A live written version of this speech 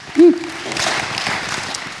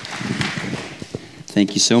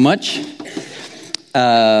Thank you so much.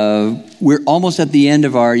 We're almost at the end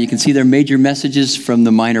of you can see their major messages from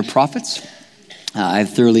the minor prophets.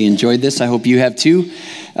 I've thoroughly enjoyed this. I hope you have too.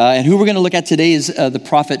 And who we're going to look at today is the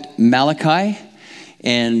prophet Malachi.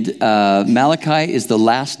 And Malachi is the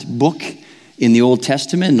last book in the Old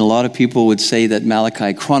Testament. And a lot of people would say that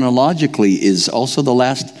Malachi chronologically is also the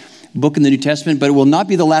last book in the New Testament. But it will not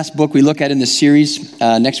be the last book we look at in the series.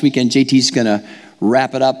 Next weekend, JT's going to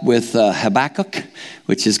wrap it up with Habakkuk,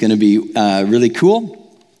 which is going to be really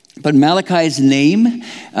cool. But Malachi's name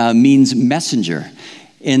means messenger.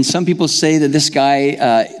 And some people say that this guy,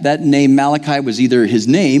 that name Malachi was either his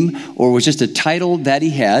name or was just a title that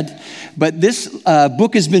he had. But this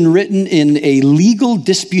book has been written in a legal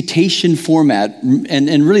disputation format.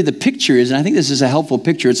 And really the picture is, and I think this is a helpful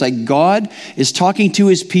picture, it's like God is talking to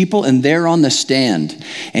his people and they're on the stand.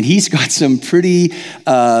 And he's got some pretty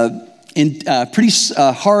hard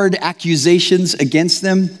accusations against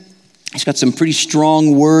them. He's got some pretty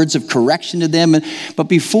strong words of correction to them. But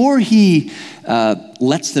before he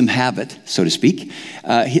lets them have it, so to speak,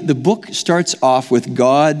 the book starts off with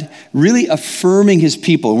God really affirming his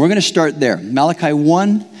people. And we're going to start there. Malachi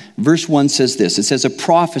 1, verse 1 says this. It says a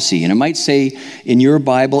prophecy, and it might say in your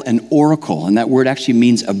Bible an oracle. And that word actually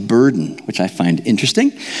means a burden, which I find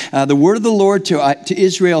interesting. The word of the Lord to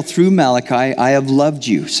Israel through Malachi, I have loved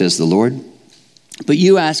you, says the Lord. But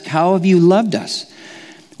you ask, how have you loved us?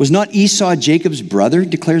 Was not Esau Jacob's brother,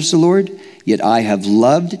 declares the Lord? Yet I have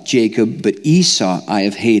loved Jacob, but Esau I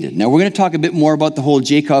have hated. Now we're going to talk a bit more about the whole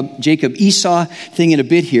Jacob-Esau thing in a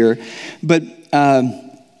bit here. But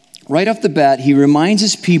right off the bat, he reminds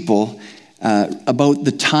his people about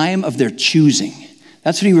the time of their choosing.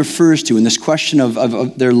 That's what he refers to in this question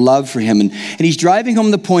of their love for him. And he's driving home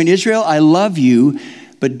the point, Israel, I love you,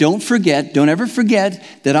 but don't ever forget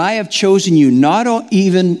that I have chosen you not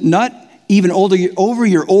even over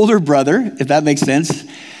your older brother, if that makes sense,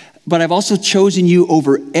 but I've also chosen you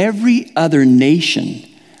over every other nation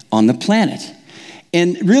on the planet.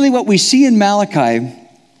 And really what we see in Malachi,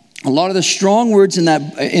 a lot of the strong words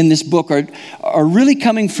in this book are really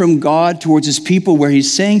coming from God towards his people, where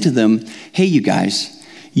he's saying to them, hey, you guys,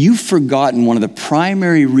 you've forgotten one of the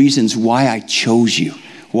primary reasons why I chose you,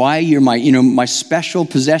 why you're my special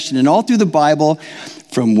possession. And all through the Bible,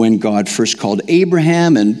 from when God first called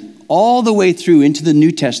Abraham and all the way through into the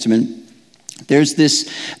New Testament, there's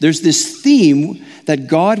this theme that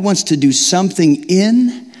God wants to do something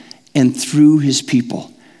in and through his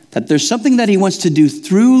people. That there's something that he wants to do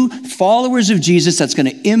through followers of Jesus that's going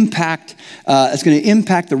to impact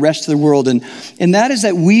the rest of the world. And that is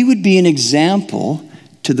that we would be an example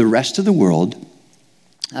to the rest of the world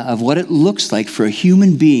of what it looks like for a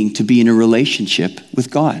human being to be in a relationship with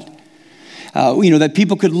God. That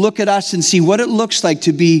people could look at us and see what it looks like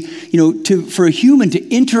to be, for a human to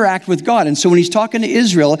interact with God. And so when he's talking to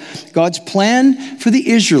Israel, God's plan for the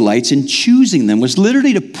Israelites in choosing them was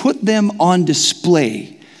literally to put them on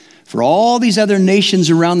display for all these other nations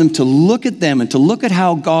around them to look at them and to look at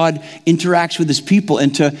how God interacts with his people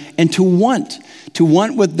and to want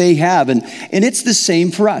what they have. And it's the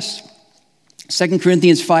same for us. 2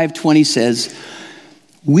 Corinthians 5:20 says,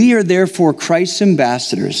 we are therefore Christ's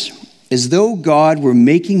ambassadors, as though God were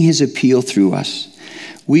making his appeal through us.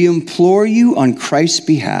 We implore you on Christ's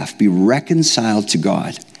behalf, be reconciled to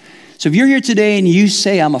God. So if you're here today and you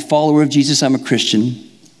say, I'm a follower of Jesus, I'm a Christian,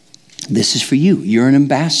 this is for you. You're an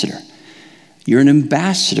ambassador. You're an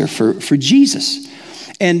ambassador for Jesus.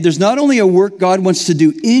 And there's not only a work God wants to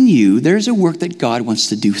do in you, there's a work that God wants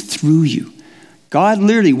to do through you. God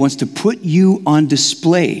literally wants to put you on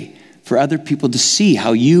display for other people to see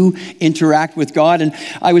how you interact with God. And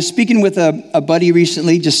I was speaking with a buddy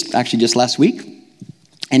recently, just last week.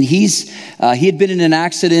 And he had been in an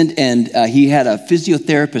accident, and he had a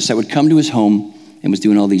physiotherapist that would come to his home and was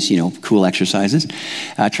doing all these, cool exercises,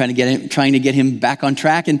 trying to get him back on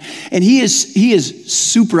track. And he is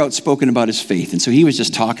super outspoken about his faith. And so he was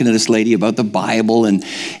just talking to this lady about the Bible, and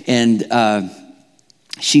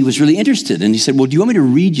she was really interested. And he said, well, do you want me to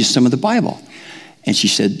read you some of the Bible? And she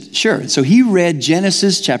said, sure. So he read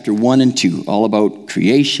Genesis chapter 1 and 2, all about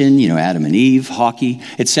creation, Adam and Eve, hockey,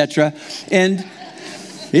 etc. And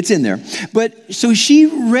it's in there. But so she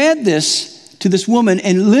read this to this woman,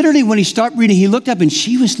 and literally when he stopped reading, he looked up and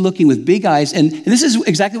she was looking with big eyes. And this is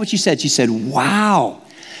exactly what she said. She said, wow,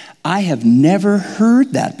 I have never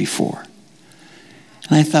heard that before.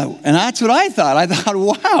 And I thought, and that's what I thought. I thought,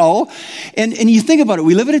 wow. And you think about it.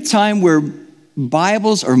 We live at a time where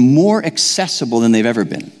Bibles are more accessible than they've ever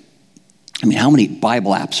been. I mean, how many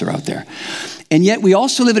Bible apps are out there? And yet we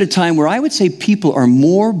also live at a time where I would say people are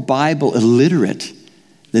more Bible illiterate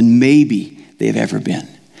than maybe they've ever been.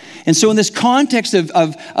 And so in this context of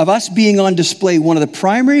us being on display, one of the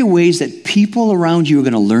primary ways that people around you are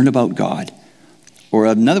going to learn about God, or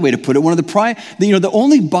another way to put it, the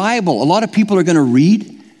only Bible a lot of people are going to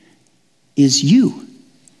read is you.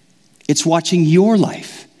 It's watching your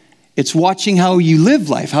life. It's watching how you live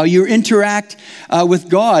life, how you interact with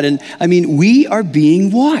God. And I mean, we are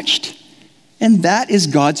being watched. And that is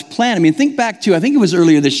God's plan. I mean, think back to, I think it was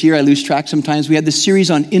earlier this year, I lose track sometimes, we had this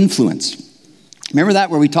series on influence. Remember that,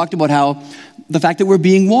 where we talked about how the fact that we're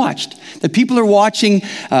being watched, that people are watching,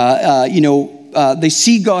 they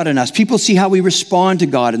see God in us. People see how we respond to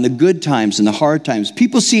God in the good times and the hard times.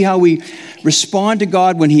 People see how we respond to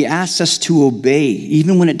God when he asks us to obey,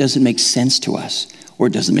 even when it doesn't make sense to us or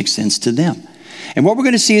it doesn't make sense to them. And what we're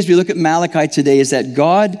going to see as we look at Malachi today is that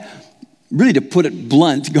God, really to put it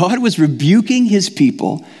blunt, God was rebuking his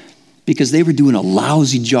people because they were doing a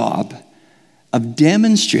lousy job of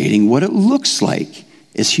demonstrating what it looks like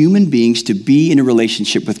as human beings to be in a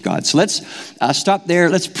relationship with God. So let's stop there.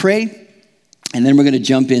 Let's pray, and then we're going to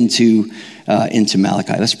jump into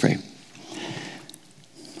Malachi. Let's pray.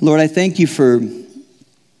 Lord, I thank you for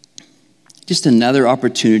just another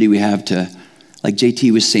opportunity we have to, like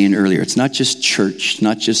JT was saying earlier, it's not just church,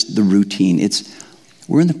 not just the routine.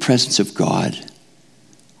 We're in the presence of God.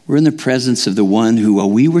 We're in the presence of the one who, while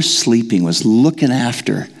we were sleeping, was looking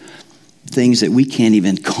after things that we can't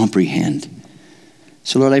even comprehend.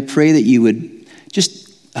 So Lord, I pray that you would just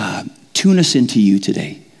tune us into you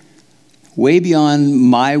today. Way beyond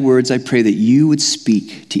my words, I pray that you would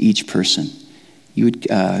speak to each person. You would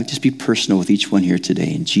just be personal with each one here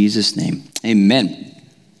today. In Jesus' name, amen.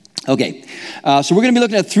 Okay, so we're going to be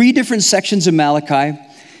looking at 3 different sections of Malachi.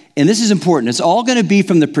 And this is important. It's all going to be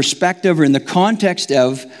from the perspective or in the context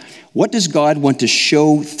of what does God want to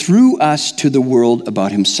show through us to the world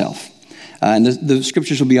about himself. And the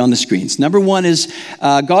scriptures will be on the screens. Number 1 is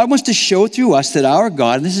God wants to show through us that our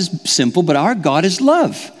God, and this is simple, but our God is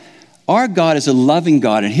love. Our God is a loving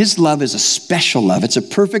God, and his love is a special love. It's a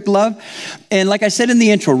perfect love. And like I said in the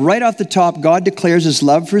intro, right off the top, God declares his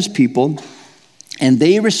love for his people, and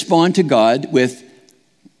they respond to God with,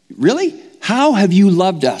 really? How have you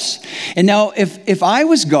loved us? And now, if I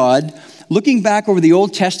was God, looking back over the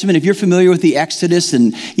Old Testament, if you're familiar with the Exodus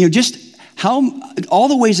and, just how all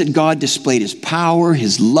the ways that God displayed his power,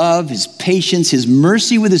 his love, his patience, his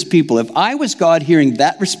mercy with his people. If I was God hearing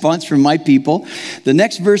that response from my people, the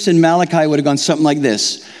next verse in Malachi would have gone something like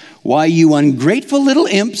this. Why, you ungrateful little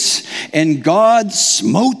imps, and God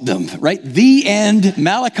smote them, right? The end.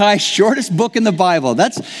 Malachi, shortest book in the Bible.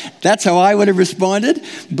 That's how I would have responded,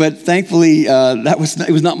 but thankfully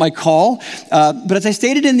it was not my call. But as I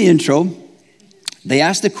stated in the intro, they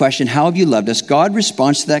asked the question, how have you loved us? God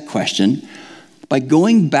responds to that question by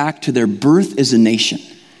going back to their birth as a nation,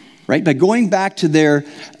 right? By going back to their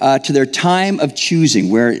time of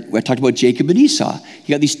choosing, where I talked about Jacob and Esau.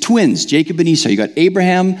 You got these twins, Jacob and Esau. You got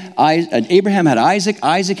Abraham. Abraham had Isaac.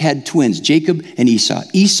 Isaac had twins, Jacob and Esau.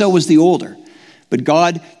 Esau was the older, but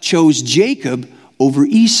God chose Jacob over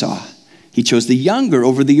Esau. He chose the younger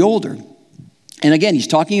over the older. And again, he's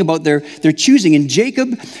talking about their choosing. And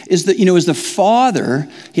Jacob is the father.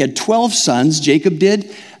 He had 12 sons, Jacob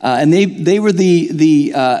did. And they were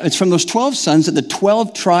it's from those 12 sons that the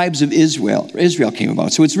 12 tribes of Israel came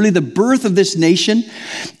about. So it's really the birth of this nation.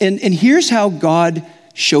 And here's how God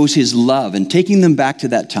shows his love and taking them back to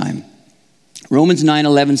that time. Romans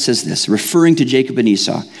 9:11 says this, referring to Jacob and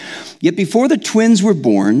Esau. Yet before the twins were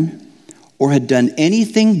born or had done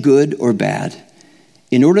anything good or bad,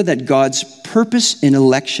 in order that God's purpose in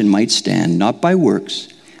election might stand, not by works,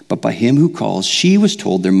 but by him who calls,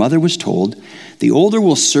 their mother was told, the older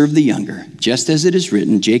will serve the younger, just as it is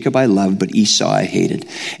written, Jacob I loved, but Esau I hated.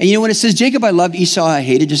 And when it says Jacob I loved, Esau I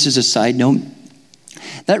hated, just as a side note,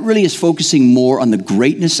 that really is focusing more on the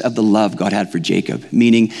greatness of the love God had for Jacob,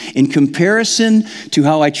 meaning in comparison to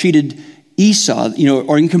how I treated Esau,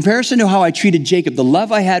 or in comparison to how I treated Jacob, the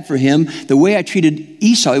love I had for him, the way I treated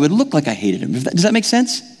Esau, it would look like I hated him. Does that make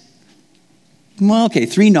sense? Well, okay,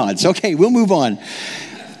 3 nods. Okay, we'll move on.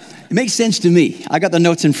 It makes sense to me. I got the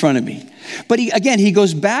notes in front of me. But he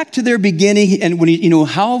goes back to their beginning, and when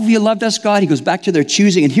how have you loved us, God? He goes back to their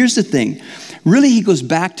choosing. And here's the thing. Really, he goes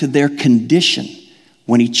back to their condition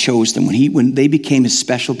when he chose them, when they became his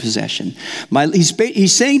special possession.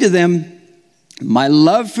 He's saying to them, my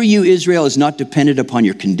love for you, Israel, is not dependent upon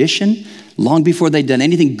your condition, long before they'd done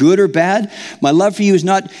anything good or bad. My love for you is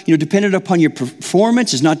not, dependent upon your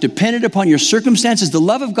performance, is not dependent upon your circumstances. The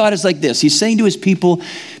love of God is like this. He's saying to his people,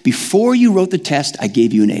 before you wrote the test, I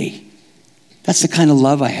gave you an A. That's the kind of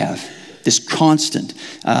love I have, this constant,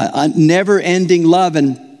 never-ending love.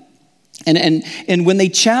 And And when they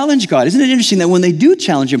challenge God, isn't it interesting that when they do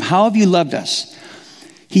challenge him, how have you loved us?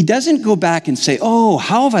 He doesn't go back and say, oh,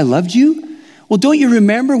 how have I loved you? Well, don't you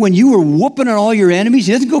remember when you were whooping on all your enemies?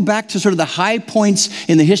 He doesn't go back to sort of the high points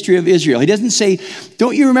in the history of Israel. He doesn't say,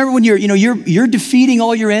 don't you remember when you're defeating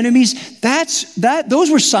all your enemies? Those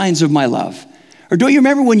were signs of my love. Or don't you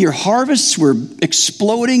remember when your harvests were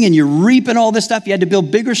exploding and you're reaping all this stuff? You had to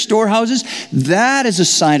build bigger storehouses. That is a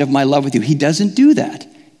sign of my love with you. He doesn't do that.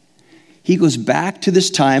 He goes back to this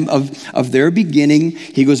time of their beginning.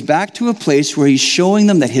 He goes back to a place where he's showing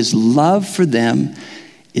them that his love for them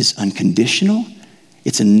is unconditional.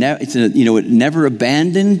 It never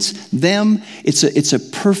abandons them. It's a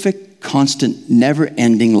perfect, constant,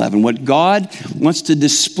 never-ending love. And what God wants to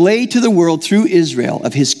display to the world through Israel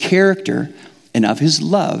of his character and of his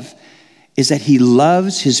love is that he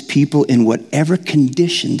loves his people in whatever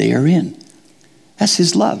condition they are in. That's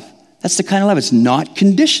his love. That's the kind of love. It's not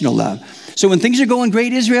conditional love. So when things are going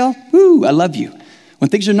great, Israel, woo, I love you. When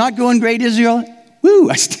things are not going great, Israel, woo,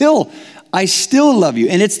 I still love you.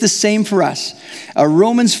 And it's the same for us.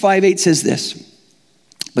 Romans 5:8 says this,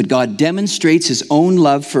 but God demonstrates his own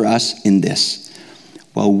love for us in this.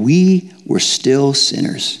 While we were still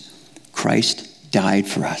sinners, Christ died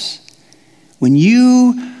for us. When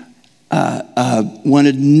you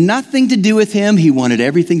wanted nothing to do with him, he wanted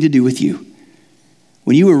everything to do with you.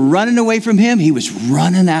 When you were running away from him, he was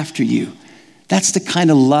running after you. That's the kind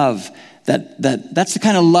of love that's the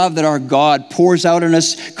kind of love that our God pours out on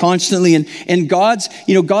us constantly. And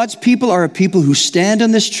God's people are a people who stand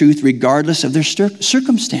on this truth regardless of their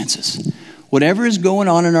circumstances. Whatever is going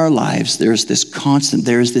on in our lives, there is this constant,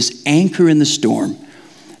 there is this anchor in the storm.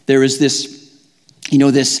 There is this,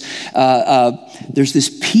 there's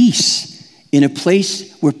this peace in a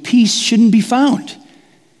place where peace shouldn't be found.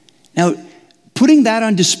 Now, putting that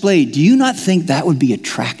on display, do you not think that would be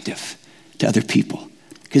attractive to other people?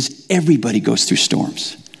 Because everybody goes through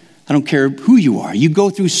storms. I don't care who you are. You go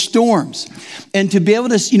through storms. And to be able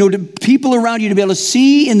to, to people around you, to be able to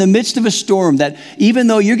see in the midst of a storm that even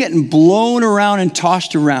though you're getting blown around and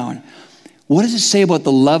tossed around, what does it say about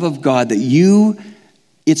the love of God that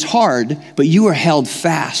it's hard, but you are held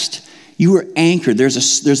fast. You are anchored. There's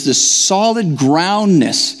this solid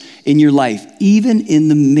groundness in your life, even in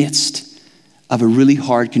the midst of a really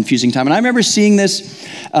hard, confusing time. And I remember seeing this.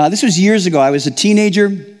 This was years ago. I was a teenager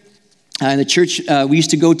in the church we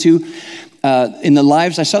used to go to.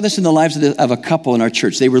 I saw this in the lives of a couple in our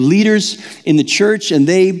church. They were leaders in the church, and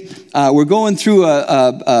they were going through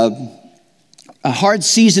a hard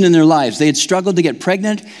season in their lives. They had struggled to get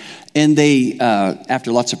pregnant, and they,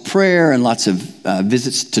 after lots of prayer and lots of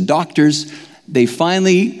visits to doctors, they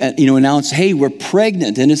finally, announced, hey, we're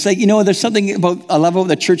pregnant. And it's like, there's something I love about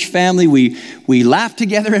the church family. We laugh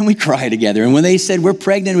together and we cry together. And when they said we're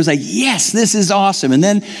pregnant, it was like, yes, this is awesome. And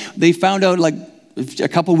then they found out like a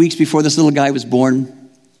couple weeks before this little guy was born,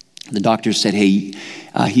 the doctors said, hey,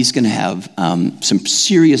 he's going to have some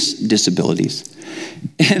serious disabilities.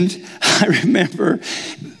 And I remember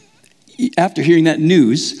after hearing that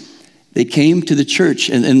news, they came to the church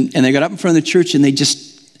and they got up in front of the church and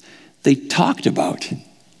they talked about,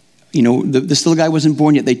 this little guy wasn't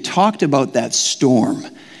born yet. They talked about that storm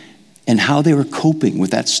and how they were coping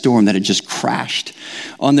with that storm that had just crashed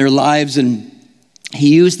on their lives. And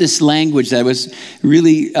he used this language that was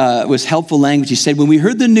really was helpful language. He said, when we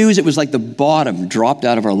heard the news, it was like the bottom dropped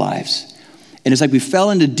out of our lives. And it's like we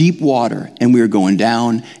fell into deep water and we were going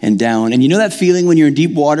down and down. And you know that feeling when you're in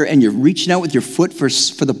deep water and you're reaching out with your foot for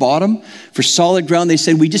the bottom, for solid ground? They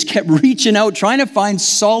said we just kept reaching out, trying to find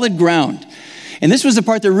solid ground. And this was the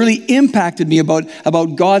part that really impacted me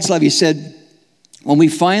about God's love. He said, when we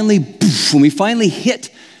finally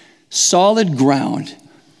hit solid ground,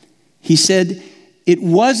 he said, it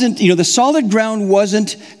wasn't, the solid ground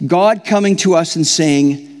wasn't God coming to us and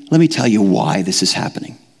saying, let me tell you why this is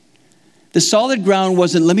happening. The solid ground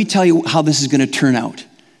wasn't, let me tell you how this is going to turn out.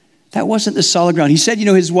 That wasn't the solid ground. He said, him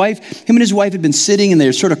and his wife had been sitting and they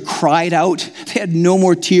sort of cried out. They had no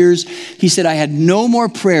more tears. He said, I had no more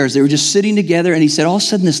prayers. They were just sitting together. And he said, all of a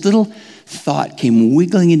sudden, this little thought came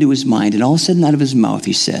wiggling into his mind. And all of a sudden, out of his mouth,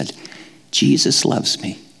 he said, Jesus loves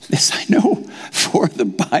me. This I know, for the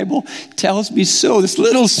Bible tells me so. This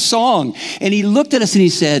little song. And he looked at us and he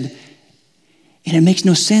said, and it makes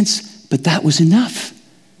no sense, but that was enough.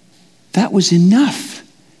 That was enough.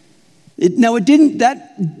 That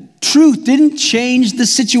truth didn't change the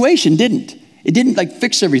situation, didn't. It didn't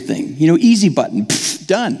fix everything. Easy button,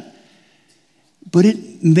 done. But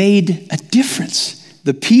it made a difference.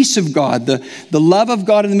 The peace of God, the love of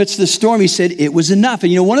God in the midst of the storm, he said it was enough.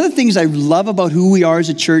 And one of the things I love about who we are as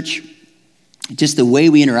a church just the way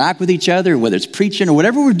we interact with each other, whether it's preaching or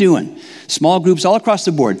whatever we're doing, small groups all across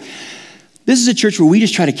the board. This is a church where we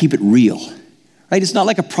just try to keep it real, right? It's not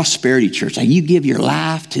like a prosperity church. Like you give your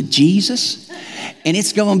life to Jesus and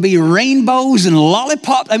it's going to be rainbows and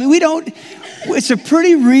lollipops. I mean, we're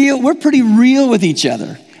pretty real with each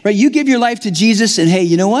other, right? You give your life to Jesus and hey,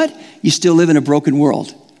 you know what? You still live in a broken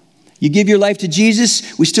world. You give your life to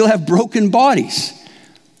Jesus, we still have broken bodies.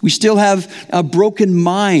 We still have broken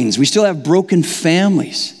minds. We still have broken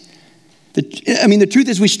families. The truth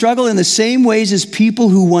is we struggle in the same ways as people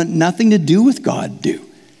who want nothing to do with God do.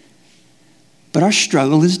 But our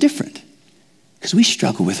struggle is different because we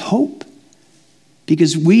struggle with hope.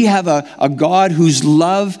 Because we have a God whose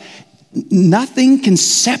love, nothing can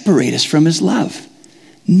separate us from his love.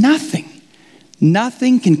 Nothing.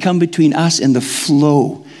 Nothing can come between us and the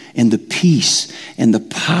flow and the peace and the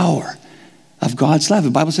power of God's love.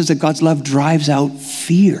 The Bible says that God's love drives out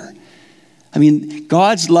fear. I mean,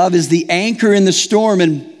 God's love is the anchor in the storm,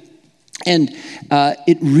 and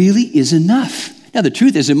it really is enough. Now, the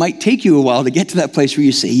truth is, it might take you a while to get to that place where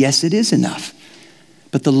you say, yes, it is enough.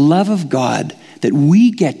 But the love of God that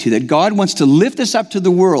we get to, that God wants to lift us up to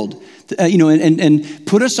the world, and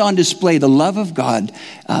put us on display, the love of God,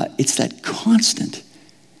 it's that constant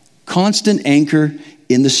anchor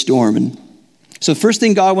in the storm. And so the first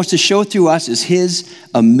thing God wants to show through us is his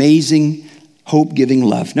amazing, hope-giving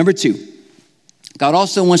love. Number 2, God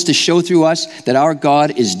also wants to show through us that our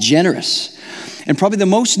God is generous. And probably the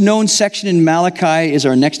most known section in Malachi is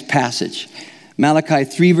our next passage. Malachi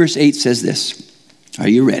 3 verse 8 says this. Are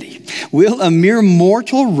you ready? Will a mere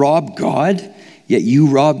mortal rob God? Yet you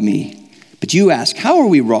rob me. But you ask, how are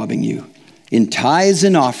we robbing you? In tithes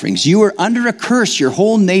and offerings. You are under a curse, your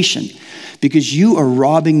whole nation, because you are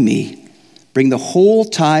robbing me. Bring the whole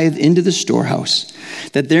tithe into the storehouse,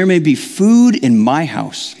 that there may be food in my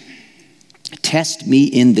house. Test me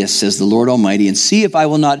in this, says the Lord Almighty, and see if I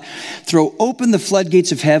will not throw open the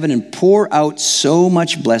floodgates of heaven and pour out so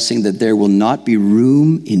much blessing that there will not be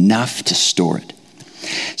room enough to store it.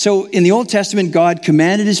 So in the Old Testament, God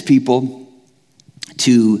commanded his people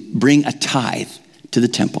to bring a tithe to the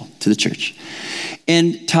temple, to the church.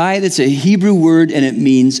 And tithe, it's a Hebrew word, and it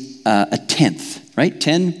means a tenth, right?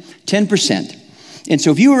 10%. And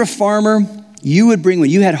so if you were a farmer, you would bring, when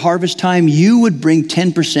you had harvest time, you would bring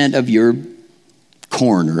 10% of your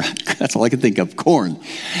corn, or that's all I can think of, corn.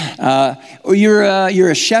 Or you're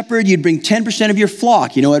a shepherd, you'd bring 10% of your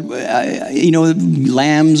flock,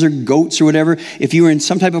 lambs or goats or whatever. If you were in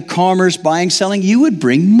some type of commerce, buying, selling, you would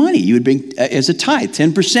bring money. You would bring as a tithe,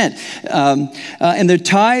 10%. And the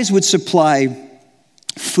tithes would supply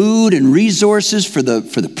food and resources for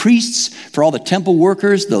the priests, for all the temple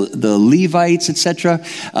workers, the Levites, etc.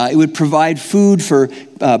 It would provide food for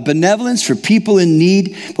benevolence for people in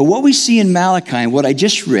need. But what we see in Malachi, and what I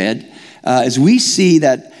just read, is we see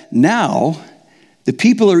that now the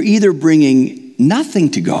people are either bringing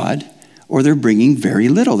nothing to God or they're bringing very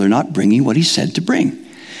little. They're not bringing what he said to bring.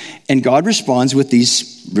 And God responds with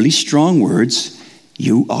these really strong words,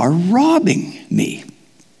 you are robbing me.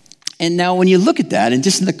 And now when you look at that, and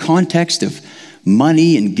just in the context of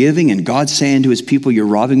money and giving and God saying to his people, you're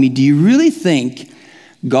robbing me, do you really think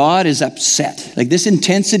God is upset? Like this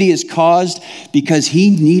intensity is caused because he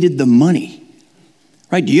needed the money,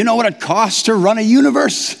 right? Do you know what it costs to run a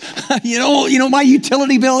universe? you know my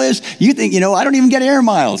utility bill is? You think, I don't even get air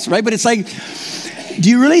miles, right? But it's like, do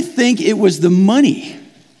you really think it was the money,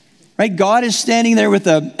 right? God is standing there with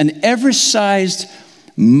an Everest-sized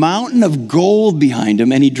mountain of gold behind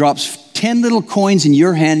him, and he drops 10 little coins in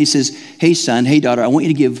your hand. He says, hey son, hey daughter, I want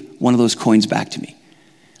you to give one of those coins back to me.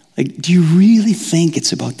 Like, do you really think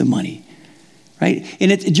it's about the money? Right?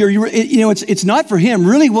 And it's not for him.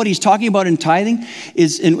 Really what he's talking about in tithing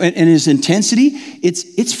is, and his intensity,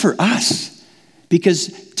 it's for us.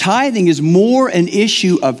 Because tithing is more an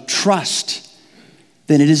issue of trust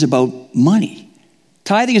than it is about money.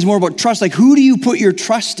 Tithing is more about trust. Like, who do you put your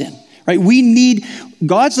trust in? Right?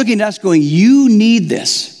 God's looking at us going, you need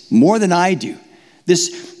this more than I do.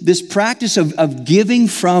 This practice of giving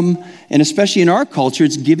from, and especially in our culture,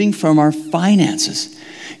 it's giving from our finances.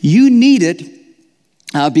 You need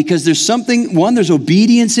it because there's something, there's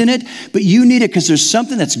obedience in it, but you need it because there's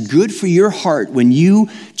something that's good for your heart when you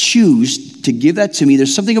choose to give that to me.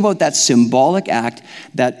 There's something about that symbolic act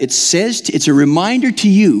that it says, it's a reminder to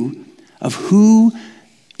you of who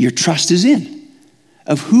your trust is in.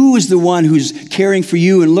 Of who is the one who's caring for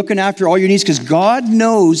you and looking after all your needs, because God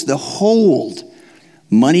knows the hold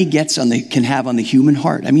money can have on the human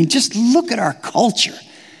heart. I mean, just look at our culture.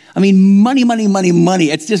 I mean, money.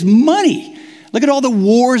 It's just money. Look at all the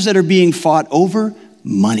wars that are being fought over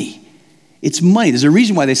money. It's money. There's a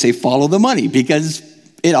reason why they say follow the money, because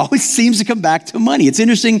it always seems to come back to money. It's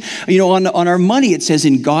interesting, on our money, it says,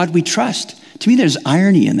 in God we trust. To me, there's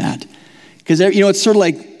irony in that. Because, it's sort of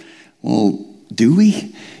like, well, do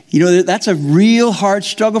we? That's a real hard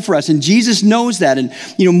struggle for us. And Jesus knows that. And,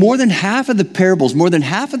 more than half of the parables, more than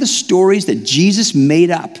half of the stories that Jesus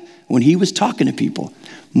made up when he was talking to people,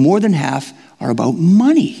 more than half are about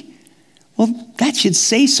money. Well, that should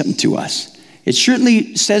say something to us. It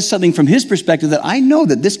certainly says something from his perspective that I know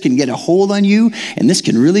that this can get a hold on you and this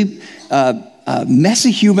can really mess a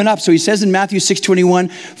human up. So he says in Matthew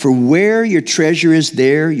 6:21, for where your treasure is,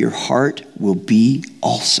 there your heart will be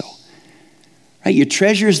also. Right? Your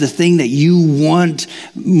treasure is the thing that you want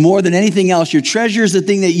more than anything else. Your treasure is the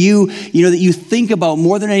thing that you think about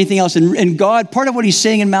more than anything else. And God, part of what he's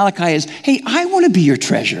saying in Malachi is, hey, I want to be your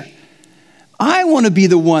treasure. I want to be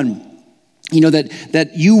the one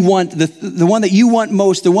that you want, the one that you want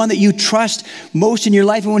most, the one that you trust most in your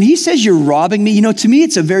life. And when he says you're robbing me, to me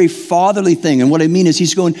it's a very fatherly thing. And what I mean is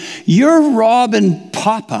he's going, you're robbing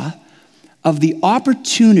Papa of the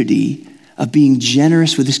opportunity of being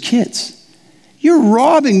generous with his kids. You're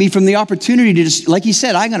robbing me from the opportunity to just, like he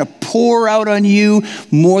said, I'm going to pour out on you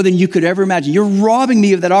more than you could ever imagine. You're robbing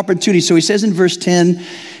me of that opportunity. So he says in verse 10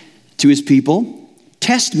 to his people,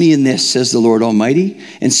 test me in this, says the Lord Almighty,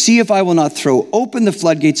 and see if I will not throw open the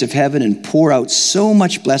floodgates of heaven and pour out so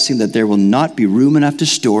much blessing that there will not be room enough to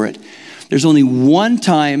store it. There's only one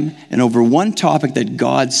time and over one topic that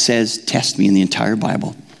God says, test me in the entire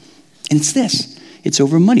Bible. And it's this. It's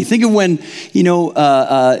over money. Think of when,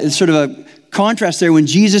 it's sort of a contrast there when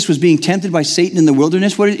Jesus was being tempted by Satan in the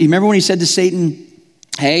wilderness. You remember when he said to Satan,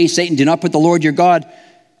 hey, Satan, do not put the Lord your God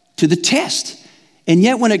to the test. And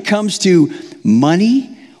yet when it comes to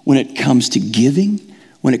money, when it comes to giving,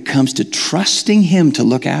 when it comes to trusting him to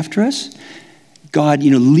look after us, God,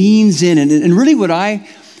 leans in. And really what I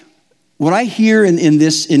hear in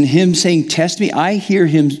him saying, test me, I hear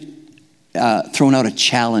him throwing out a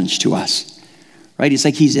challenge to us, right? It's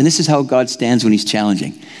like and this is how God stands when he's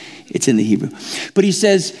challenging. It's in the Hebrew. But he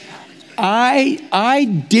says,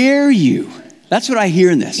 I dare you. That's what I hear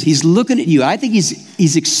in this. He's looking at you. I think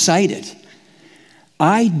he's excited.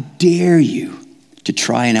 I dare you to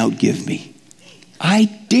try and outgive me. I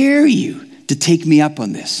dare you to take me up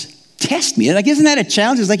on this. Test me. Like, isn't that a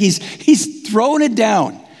challenge? It's like he's throwing it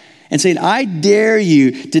down and saying, I dare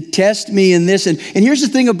you to test me in this. And here's the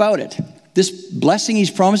thing about it. This blessing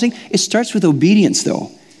he's promising, it starts with obedience, though.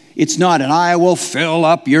 It's not an I will fill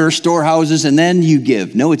up your storehouses and then you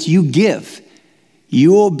give. No, it's you give.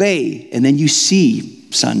 You obey, and then you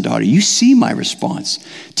see, son, daughter, you see my response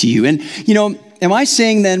to you. And, am I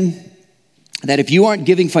saying then that if you aren't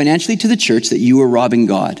giving financially to the church that you are robbing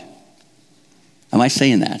God? Am I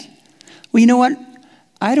saying that? Well, you know what?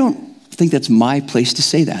 I don't think that's my place to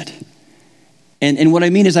say that. And what I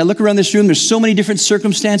mean is I look around this room, there's so many different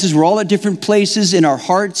circumstances. We're all at different places in our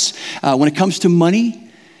hearts when it comes to money.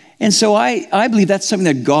 And so I believe that's something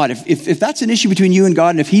that God, if that's an issue between you and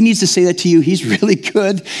God, and if he needs to say that to you, he's really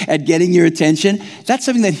good at getting your attention. That's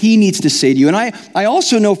something that he needs to say to you. And I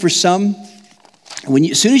also know for some,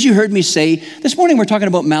 as soon as you heard me say, this morning we're talking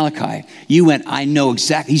about Malachi, you went, I know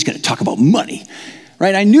exactly, he's going to talk about money,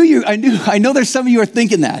 right? I know there's some of you are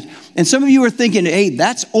thinking that. And some of you are thinking, hey,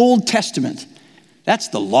 that's Old Testament. That's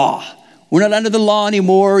the law. We're not under the law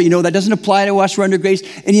anymore. That doesn't apply to us. We're under grace.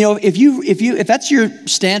 And if that's your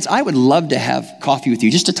stance, I would love to have coffee with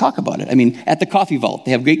you just to talk about it. I mean, at the Coffee Vault,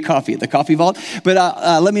 they have great coffee at the Coffee Vault.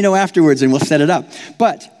 But let me know afterwards and we'll set it up.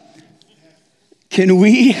 But can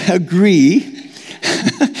we agree?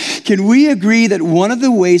 Can we agree that one of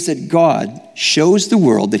the ways that God shows the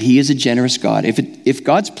world that he is a generous God, if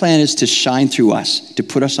God's plan is to shine through us, to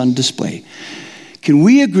put us on display, can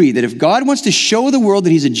we agree that if God wants to show the world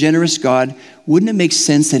that he's a generous God, wouldn't it make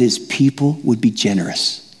sense that his people would be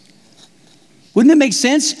generous? Wouldn't it make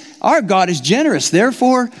sense? Our God is generous.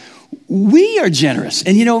 Therefore, we are generous.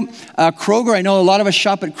 And Kroger, I know a lot of us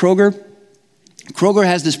shop at Kroger. Kroger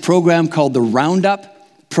has this program called the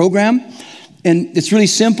Roundup program. And it's really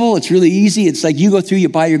simple. It's really easy. It's like you go through, you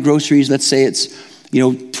buy your groceries. Let's say it's,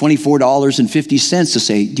 $24.50 to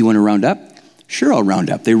say, do you want to round up? Sure, I'll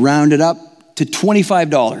round up. They round it up to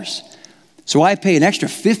 $25. So I pay an extra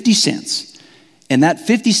 50 cents. And that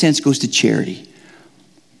 50 cents goes to charity.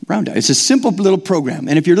 Round up. It's a simple little program.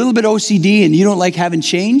 And if you're a little bit OCD and you don't like having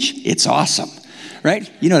change, it's awesome.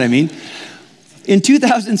 Right? You know what I mean? In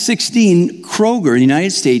 2016, Kroger in the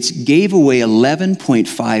United States gave away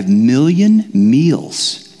 11.5 million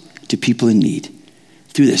meals to people in need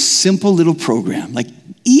through this simple little program. Like,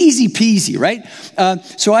 Easy peasy, right?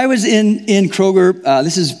 So I was in Kroger,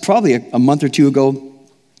 this is probably a month or two ago,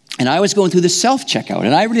 and I was going through the self-checkout,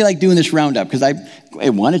 and I really like doing this roundup because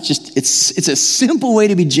it's a simple way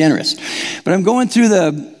to be generous. But I'm going through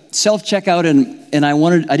the self-checkout, and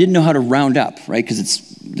I didn't know how to round up, right?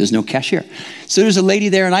 Because there's no cashier. So there's a lady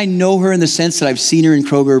there, and I know her in the sense that I've seen her in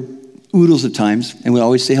Kroger oodles of times, and we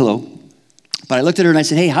always say hello. But I looked at her and I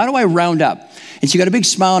said, hey, how do I round up? And she got a big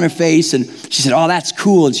smile on her face, and she said, oh, that's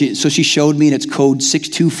cool. And so she showed me, and it's code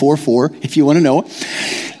 6244, if you want to know.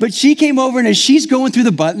 But she came over, and as she's going through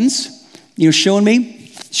the buttons, showing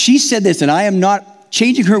me, she said this, and I am not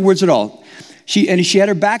changing her words at all. She had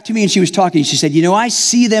her back to me, and she was talking. She said, I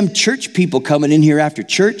see them church people coming in here after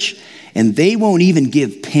church, and they won't even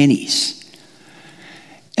give pennies.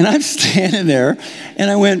 And I'm standing there, and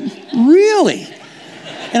I went, really?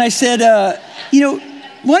 And I said,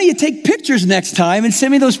 why don't you take pictures next time and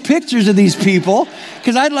send me those pictures of these people?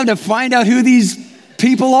 Because I'd love to find out who these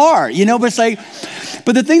people are, But it's like,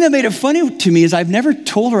 but the thing that made it funny to me is I've never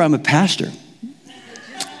told her I'm a pastor.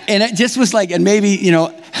 And it just was like, and maybe,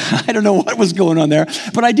 I don't know what was going on there.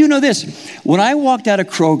 But I do know this. When I walked out of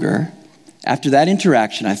Kroger, after that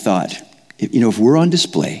interaction, I thought, if we're on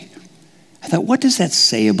display, I thought, what does that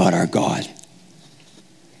say about our God?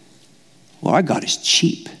 Well, our God is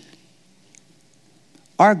cheap.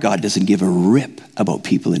 Our God doesn't give a rip about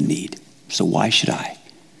people in need. So why should I?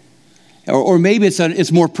 Or maybe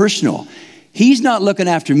it's more personal. He's not looking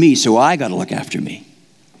after me, so I got to look after me.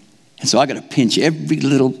 And so I got to pinch every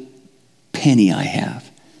little penny I have.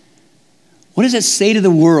 What does it say to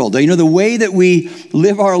the world? The way that we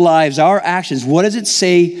live our lives, our actions, what does it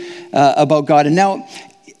say about God? And now,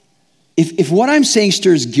 if what I'm saying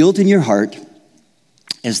stirs guilt in your heart,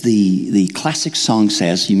 as the classic song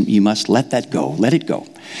says, you must let that go. Let it go.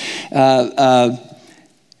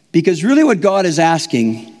 Because really what God is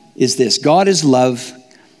asking is this. God is love.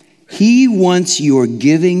 He wants your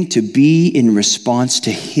giving to be in response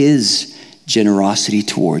to his generosity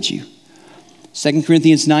towards you. 2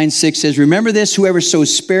 Corinthians 9:6 says, remember this, whoever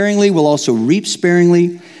sows sparingly will also reap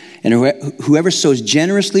sparingly, and whoever sows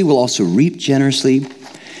generously will also reap generously.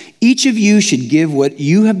 Each of you should give what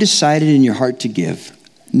you have decided in your heart to give,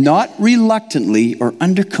 not reluctantly or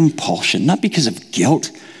under compulsion, not because of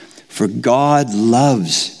guilt, for God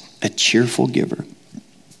loves a cheerful giver.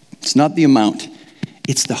 It's not the amount,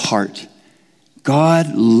 it's the heart.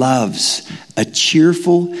 God loves a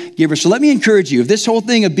cheerful giver. So let me encourage you, if this whole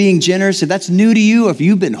thing of being generous, if that's new to you, if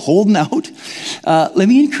you've been holding out, let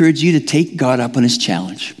me encourage you to take God up on his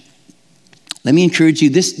challenge. Let me encourage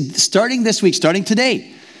you, starting this week, starting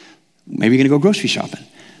today, maybe you're going to go grocery shopping.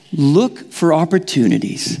 Look for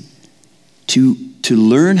opportunities to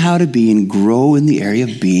learn how to be and grow in the area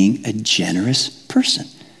of being a generous person,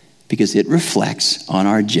 because it reflects on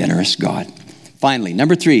our generous God. Finally,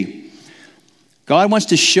 number 3, God wants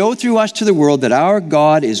to show through us to the world that our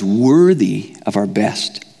God is worthy of our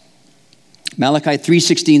best. Malachi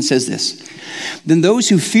 3:16 says this, then those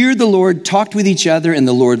who feared the Lord talked with each other, and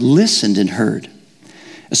the Lord listened and heard.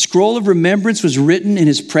 A scroll of remembrance was written in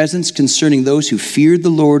his presence concerning those who feared the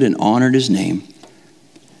Lord and honored his name.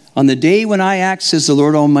 On the day when I act, says the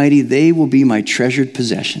Lord Almighty, they will be my treasured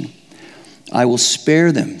possession. I will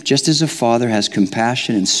spare them, just as a father has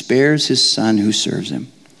compassion and spares his son who serves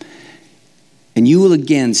him. And you will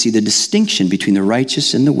again see the distinction between the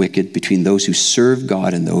righteous and the wicked, between those who serve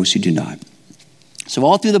God and those who do not. So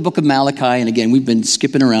all through the book of Malachi, and again, we've been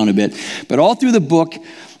skipping around a bit, but all through the book,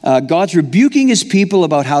 God's rebuking his people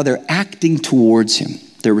about how they're acting towards him,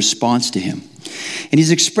 their response to him. And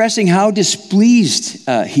he's expressing how displeased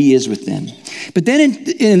he is with them. But then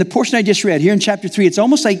in the portion I just read, here in chapter 3, it's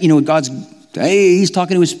almost like, he's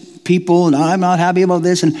talking to his people, and I'm not happy about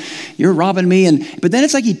this, and you're robbing me. But then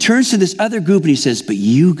it's like he turns to this other group and he says, but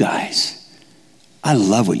you guys, I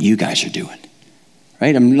love what you guys are doing.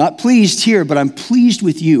 Right? I'm not pleased here, but I'm pleased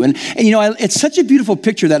with you. And it's such a beautiful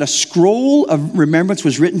picture that a scroll of remembrance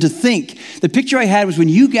was written to think. The picture I had was when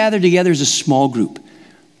you gather together as a small group.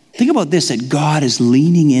 Think about this, that God is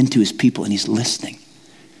leaning into his people and he's listening.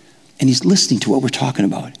 And he's listening to what we're talking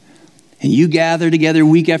about. And you gather together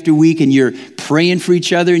week after week and you're praying for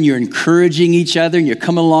each other and you're encouraging each other and you're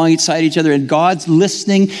coming alongside each other and God's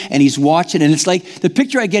listening and he's watching. And it's like, the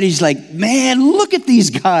picture I get is like, man, look at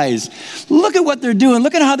these guys. Look at what they're doing.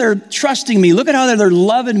 Look at how they're trusting me. Look at how they're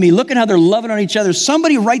loving me. Look at how they're loving on each other.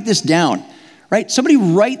 Somebody write this down, right? Somebody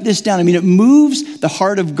write this down. I mean, it moves the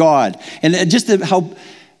heart of God. And just how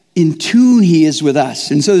in tune he is with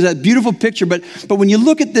us. And so there's that beautiful picture. But when you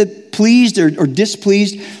look at the pleased or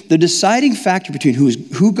displeased, the deciding factor between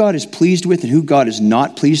who God is pleased with and who God is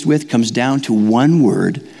not pleased with comes down to one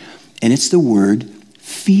word, and it's the word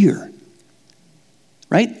fear.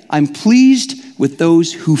 Right? I'm pleased with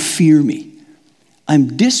those who fear me.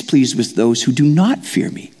 I'm displeased with those who do not fear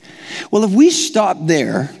me. Well, if we stop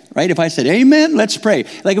there, right? If I said, amen, let's pray.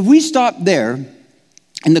 Like if we stop there,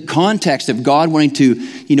 in the context of God wanting to,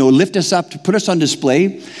 lift us up, to put us on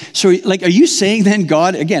display. So, like, are you saying then,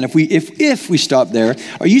 God, again, if we stop there,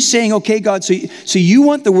 are you saying, okay, God, so you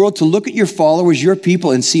want the world to look at your followers, your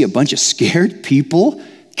people, and see a bunch of scared people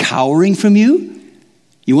cowering from you?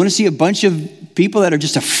 You want to see a bunch of people that are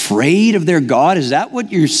just afraid of their God? Is that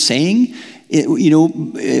what you're saying,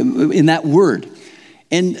 in that word?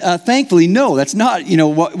 And thankfully, no, that's not,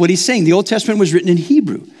 what he's saying. The Old Testament was written in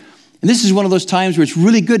Hebrew. And this is one of those times where it's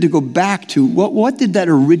really good to go back to what was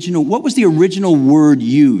the original word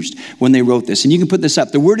used when they wrote this? And you can put this up.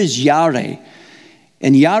 The word is yare.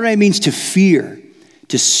 And yare means to fear,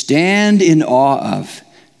 to stand in awe of,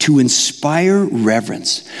 to inspire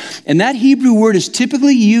reverence. And that Hebrew word is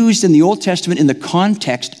typically used in the Old Testament in the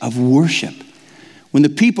context of worship. When the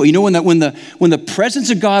people, when the presence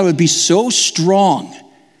of God would be so strong,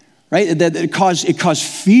 right, that it caused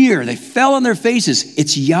fear. They fell on their faces.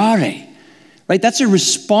 It's yare, right? That's a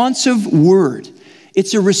responsive word.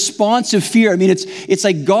 It's a responsive fear. I mean, it's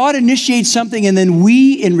like God initiates something, and then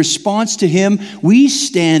we, in response to him, we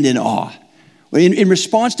stand in awe. In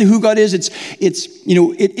response to who God is,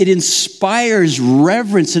 it inspires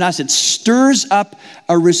reverence in us. It stirs up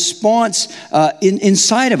a response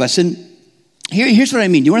inside of us. And here's what I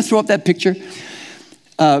mean. Do you want to throw up that picture?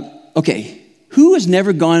 Okay. Who has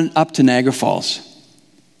never gone up to Niagara Falls?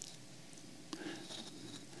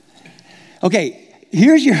 Okay,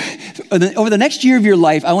 over the next year of your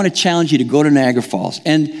life, I want to challenge you to go to Niagara Falls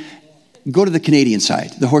and go to the Canadian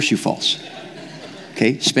side, the Horseshoe Falls.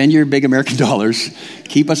 Okay, spend your big American dollars.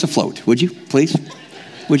 Keep us afloat, would you, please?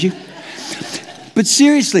 Would you? But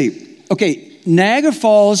seriously, okay, Niagara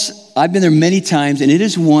Falls, I've been there many times, and it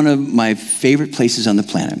is one of my favorite places on the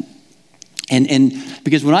planet. And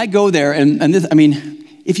because when I go there, and this, I mean,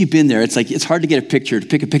 if you've been there, it's like, it's hard to get a picture, to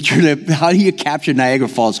pick a picture. How do you capture Niagara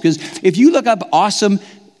Falls? Because if you look up awesome,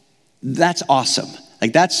 that's awesome.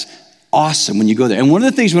 Like, that's awesome when you go there. And one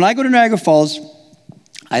of the things, when I go to Niagara Falls,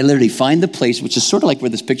 I literally find the place, which is sort of like where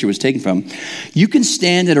this picture was taken from. You can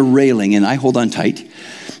stand at a railing, and I hold on tight,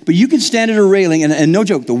 but you can stand at a railing, and no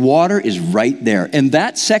joke, the water is right there. And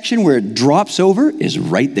that section where it drops over is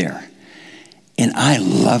right there. And I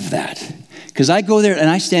love that. Because I go there and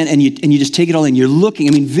I stand and you just take it all in. You're looking.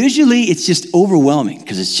 I mean, visually, it's just overwhelming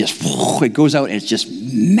because it's just, it goes out and it's just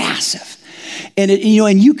massive. And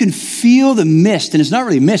and you can feel the mist, and it's not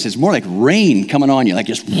really mist. It's more like rain coming on you, like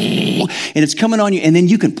just, and it's coming on you. And then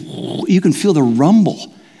you can feel the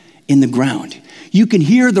rumble in the ground. You can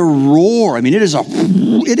hear the roar. I mean, it is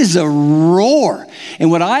a roar.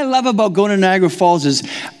 And what I love about going to Niagara Falls is,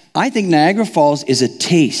 I think Niagara Falls is a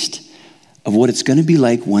taste of what it's going to be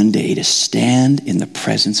like one day to stand in the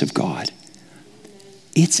presence of God.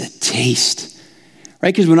 It's a taste,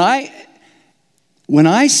 right? Because when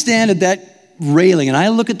I stand at that railing and I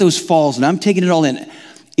look at those falls and I'm taking it all in,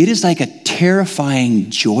 it is like a terrifying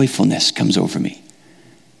joyfulness comes over me.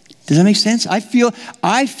 Does that make sense? I feel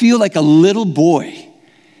like a little boy,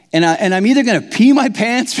 and I'm either going to pee my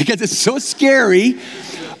pants because it's so scary,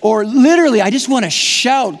 or literally I just want to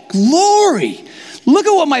shout, glory. Look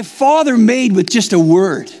at what my Father made with just a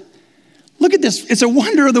word. Look at this. It's a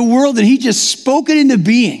wonder of the world, and he just spoke it into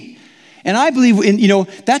being. And I believe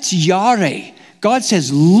that's yare. God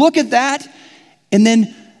says, look at that, and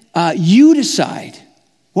then you decide,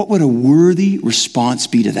 what would a worthy response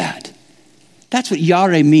be to that? That's what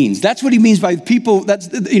yare means. That's what he means by people. That's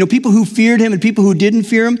people who feared him and people who didn't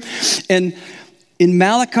fear him. And in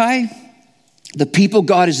Malachi, the people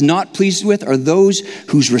God is not pleased with are those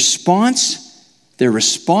whose their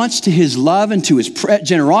response to his love and to his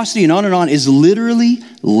generosity and on, is literally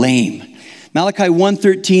lame. Malachi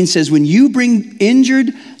 1:13 says, when you bring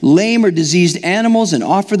injured, lame, or diseased animals and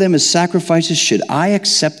offer them as sacrifices, should I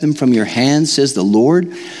accept them from your hands, says the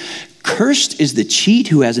Lord? Cursed is the cheat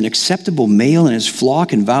who has an acceptable male in his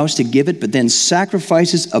flock and vows to give it, but then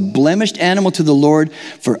sacrifices a blemished animal to the Lord.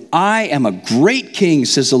 For I am a great king,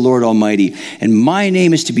 says the Lord Almighty, and my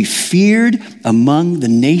name is to be feared among the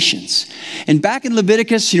nations. And back in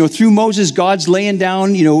Leviticus, through Moses, God's laying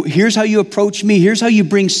down, here's how you approach me, here's how you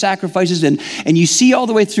bring sacrifices, and you see all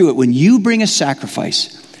the way through it. When you bring a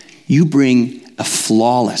sacrifice, you bring a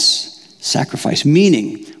flawless sacrifice,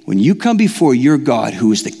 meaning when you come before your God,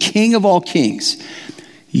 who is the King of all kings,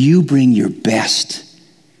 you bring your best.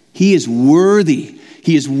 He is worthy.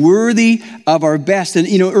 He is worthy of our best. And,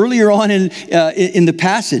 earlier on in the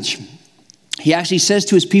passage, he actually says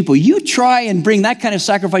to his people, you try and bring that kind of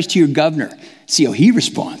sacrifice to your governor. See how he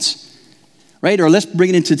responds, right? Or let's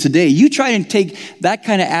bring it into today. You try and take that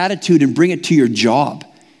kind of attitude and bring it to your job.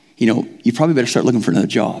 You probably better start looking for another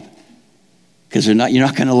job because you're not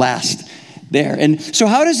going to last there. And so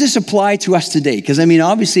how does this apply to us today? Because,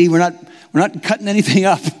 obviously we're not cutting anything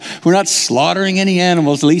up. We're not slaughtering any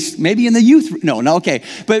animals, at least maybe in the youth. No, okay.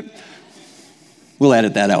 But we'll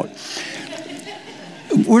edit that out.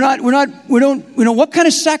 What kind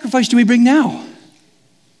of sacrifice do we bring now?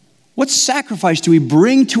 What sacrifice do we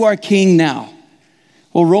bring to our King now?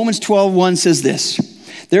 Well, Romans 12:1 says this,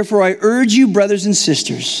 therefore I urge you, brothers and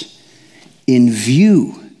sisters, in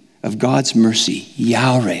view of God's mercy,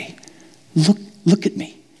 Yahweh, look at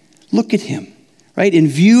me, look at him, right? In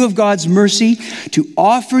view of God's mercy, to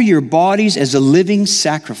offer your bodies as a living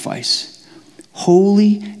sacrifice,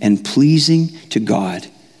 holy and pleasing to God.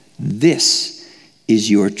 This is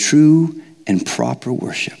your true and proper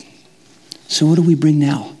worship. So what do we bring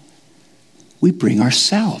now? We bring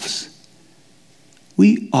ourselves.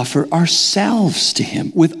 We offer ourselves to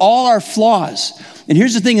him with all our flaws. And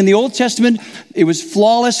here's the thing, in the Old Testament, it was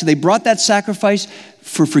flawless. They brought that sacrifice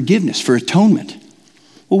for forgiveness, for atonement.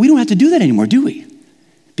 Well, we don't have to do that anymore, do we?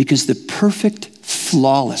 Because the perfect,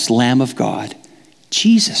 flawless Lamb of God,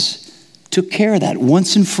 Jesus, took care of that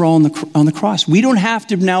once and for all on the cross. We don't have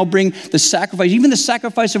to now bring the sacrifice, even the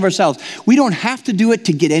sacrifice of ourselves. We don't have to do it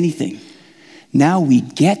to get anything. Now we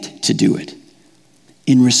get to do it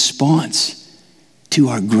in response to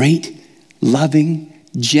our great, loving,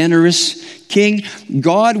 generous King.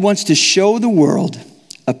 God wants to show the world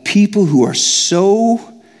a people who are so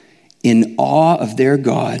in awe of their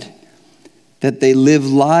God that they live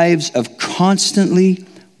lives of constantly,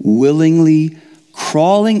 willingly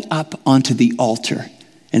crawling up onto the altar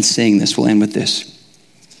and saying this. We'll end with this.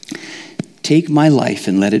 Take my life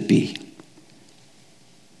and let it be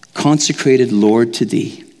consecrated, Lord, to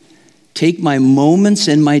thee. Take my moments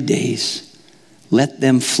and my days. Let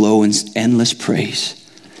them flow in endless praise.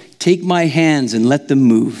 Take my hands and let them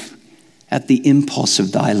move at the impulse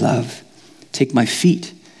of thy love. Take my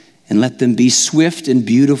feet and let them be swift and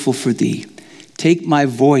beautiful for thee. Take my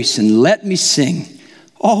voice and let me sing,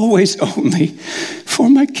 always only for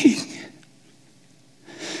my King.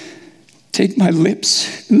 Take my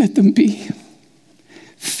lips and let them be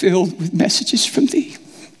filled with messages from thee.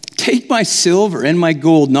 Take my silver and my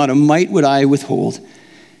gold, not a mite would I withhold.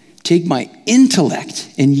 Take my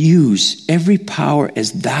intellect and use every power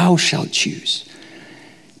as thou shalt choose.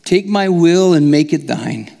 Take my will and make it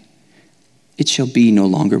thine. It shall be no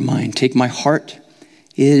longer mine. Take my heart,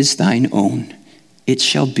 it is thine own. It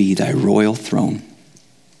shall be thy royal throne.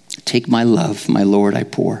 Take my love, my Lord, I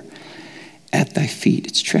pour at thy feet,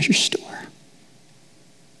 its treasure store.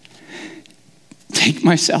 Take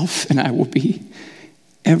myself and I will be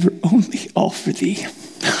ever only all for thee.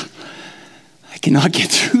 I cannot get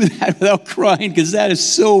through that without crying because that is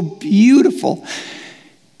so beautiful.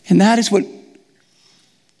 And that's where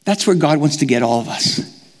God wants to get all of us.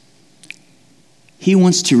 He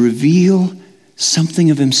wants to reveal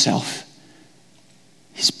something of himself.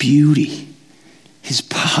 His beauty, his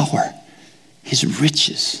power, his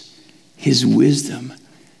riches, his wisdom.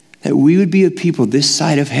 That we would be a people this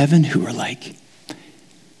side of heaven who are like,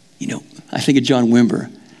 I think of John Wimber.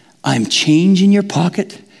 I'm change in your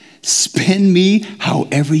pocket. Spend me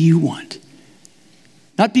however you want.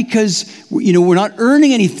 Not because, we're not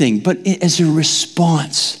earning anything, but as a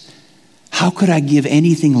response. How could I give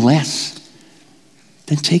anything less?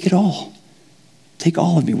 Then take it all. Take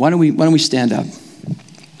all of me. Why don't we stand up?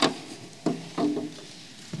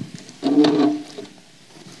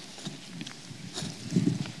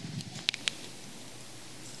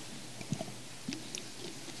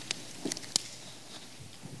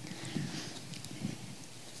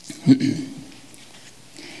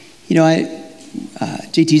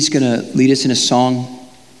 JT's going to lead us in a song.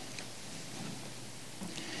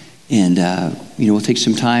 And, we'll take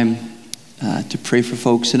some time to pray for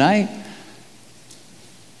folks. And I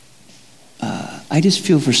just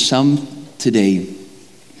feel for some today,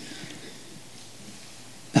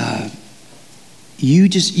 you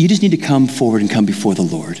just need to come forward and come before the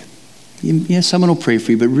Lord. Someone will pray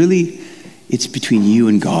for you, but really it's between you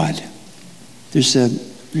and God.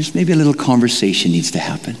 There's maybe a little conversation needs to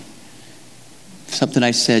happen. Something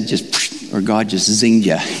I said or God just zinged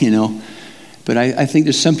you, But I think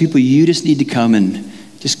there's some people you just need to come and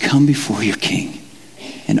just come before your King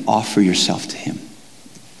and offer yourself to him.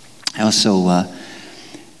 I also,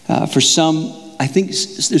 for some, I think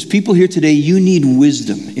there's people here today, you need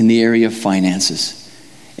wisdom in the area of finances.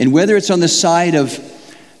 And whether it's on the side of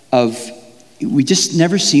we just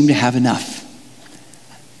never seem to have enough.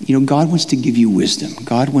 You know, God wants to give you wisdom.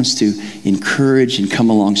 God wants to encourage and come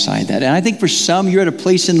alongside that. And I think for some, you're at a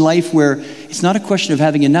place in life where it's not a question of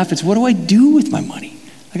having enough. It's what do I do with my money?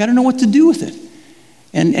 Like, I don't know what to do with it.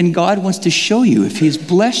 And God wants to show you. If He's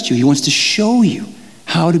blessed you, He wants to show you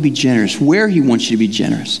how to be generous, where He wants you to be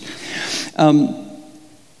generous.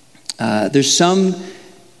 There's some,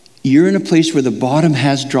 you're in a place where the bottom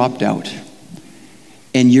has dropped out.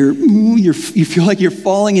 And you feel like you're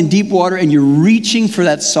falling in deep water and you're reaching for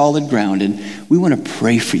that solid ground. And we want to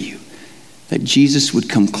pray for you that Jesus would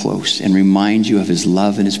come close and remind you of His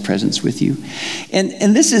love and His presence with you.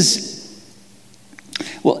 And this is,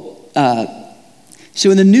 so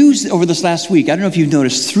in the news over this last week, I don't know if you've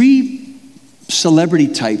noticed, 3 celebrity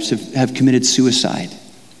types have committed suicide.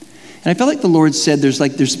 And I felt like the Lord said there's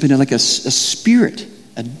been a spirit,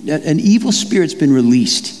 an evil spirit's been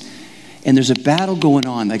released. And there's a battle going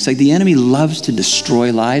on. It's like the enemy loves to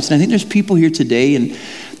destroy lives. And I think there's people here today and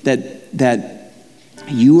that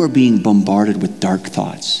you are being bombarded with dark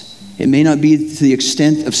thoughts. It may not be to the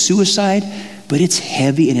extent of suicide, but it's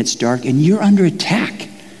heavy and it's dark and you're under attack.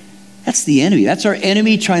 That's the enemy. That's our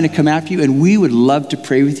enemy trying to come after you. And we would love to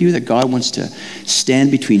pray with you that God wants to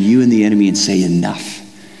stand between you and the enemy and say enough.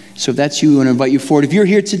 So if that's you, I want to invite you forward. If you're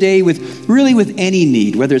here today with any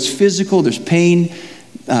need, whether it's physical, there's pain,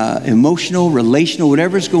 emotional, relational,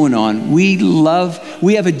 whatever's going on, we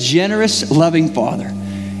have a generous, loving Father.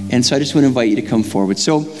 And so I just want to invite you to come forward.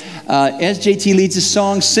 So as JT leads the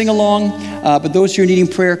song, sing along. But those who are needing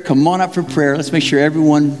prayer, come on up for prayer. Let's make sure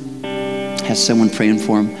everyone has someone praying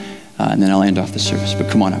for them. And then I'll end off the service. But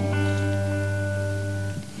come on up.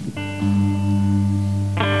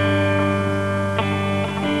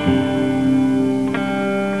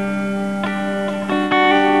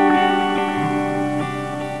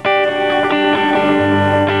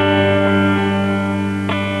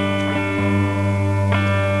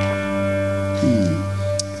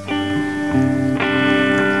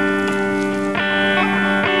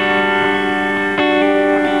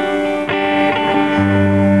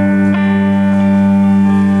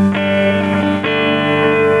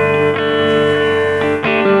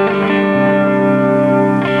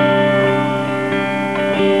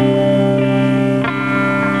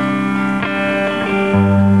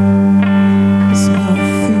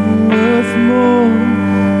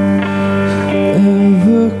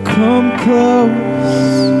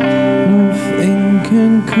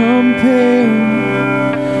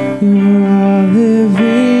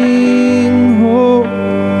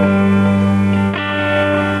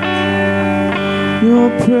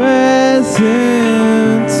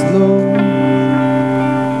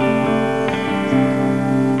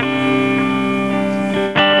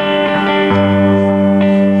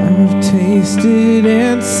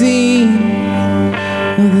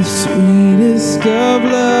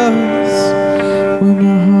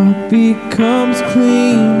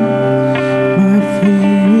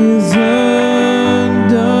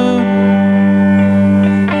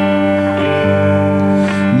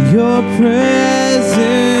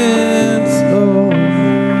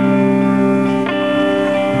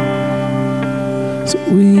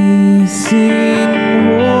 We sing,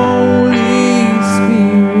 holy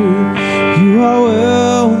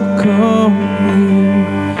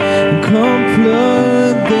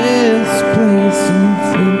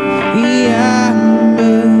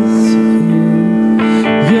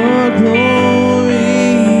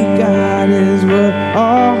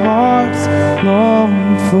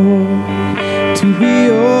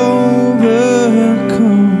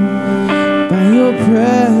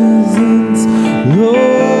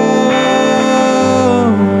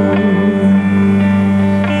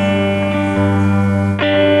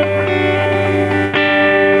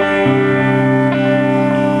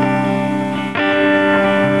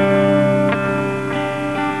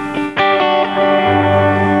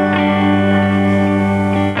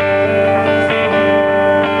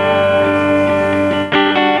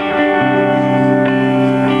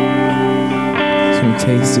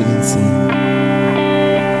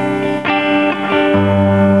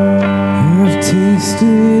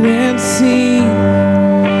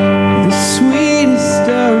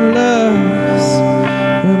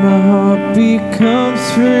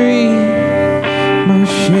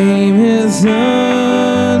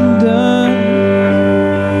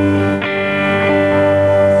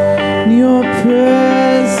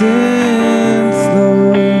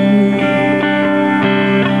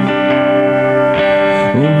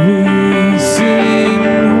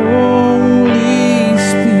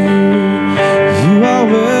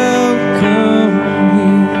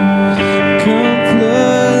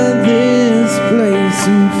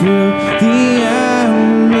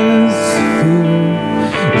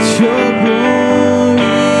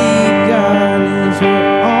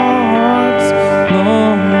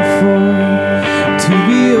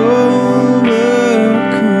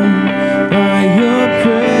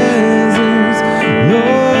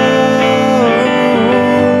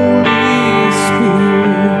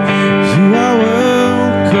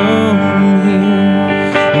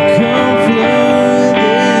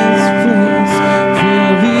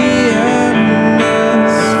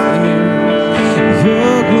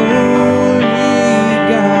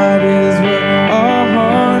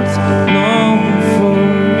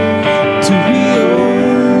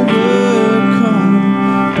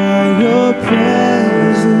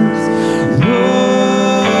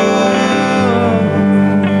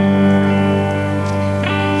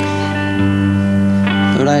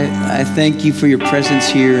thank you for your presence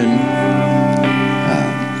here, and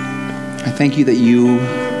I thank you that you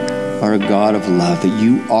are a God of love, that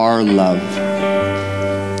you are love.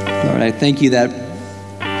 Lord, I thank you that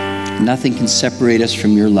nothing can separate us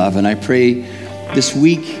from your love. And I pray this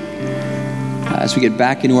week, as we get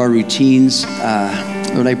back into our routines,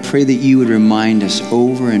 Lord, I pray that you would remind us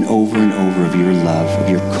over and over and over of your love, of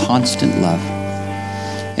your constant love.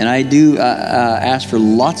 And I do ask for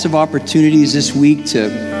lots of opportunities this week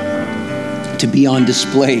to be on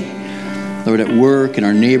display, Lord, at work, in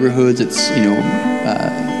our neighborhoods, it's,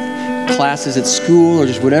 classes at school, or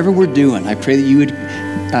just whatever we're doing. I pray that you would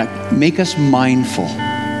make us mindful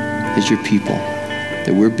as your people,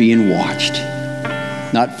 that we're being watched,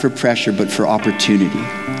 not for pressure, but for opportunity.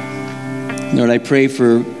 Lord, I pray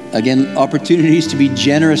for, again, opportunities to be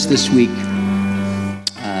generous this week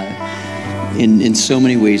in so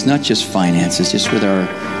many ways, not just finances, just with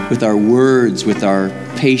our words, with our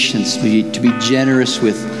patience, to be generous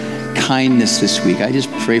with kindness this week. I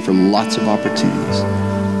just pray for lots of opportunities.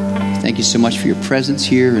 Thank you so much for your presence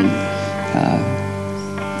here, and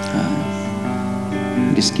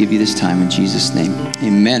we just give you this time in Jesus' name.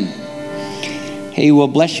 Amen. Hey, well,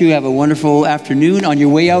 bless you. Have a wonderful afternoon. On your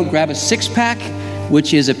way out, grab a 6-pack,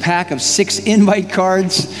 which is a pack of 6 invite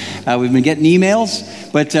cards. We've been getting emails,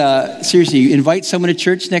 but seriously, invite someone to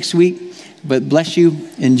church next week. But bless you.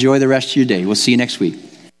 Enjoy the rest of your day. We'll see you next week.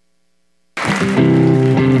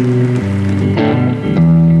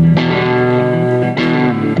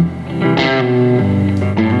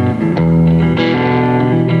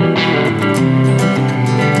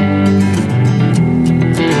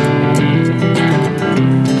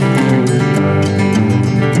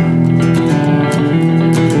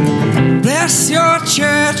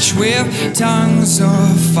 With tongues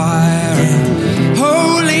of fire and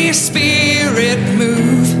Holy Spirit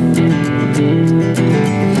move.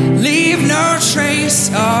 Leave no trace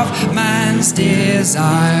of man's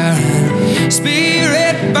desire and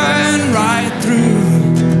Spirit burn right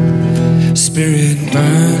through. Spirit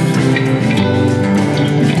burn.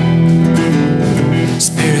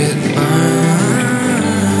 Spirit burn.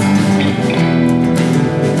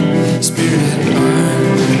 Spirit burn.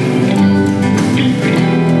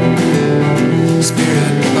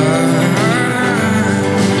 Spirit burn.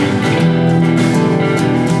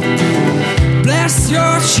 Bless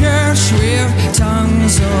your church with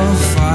tongues of fire.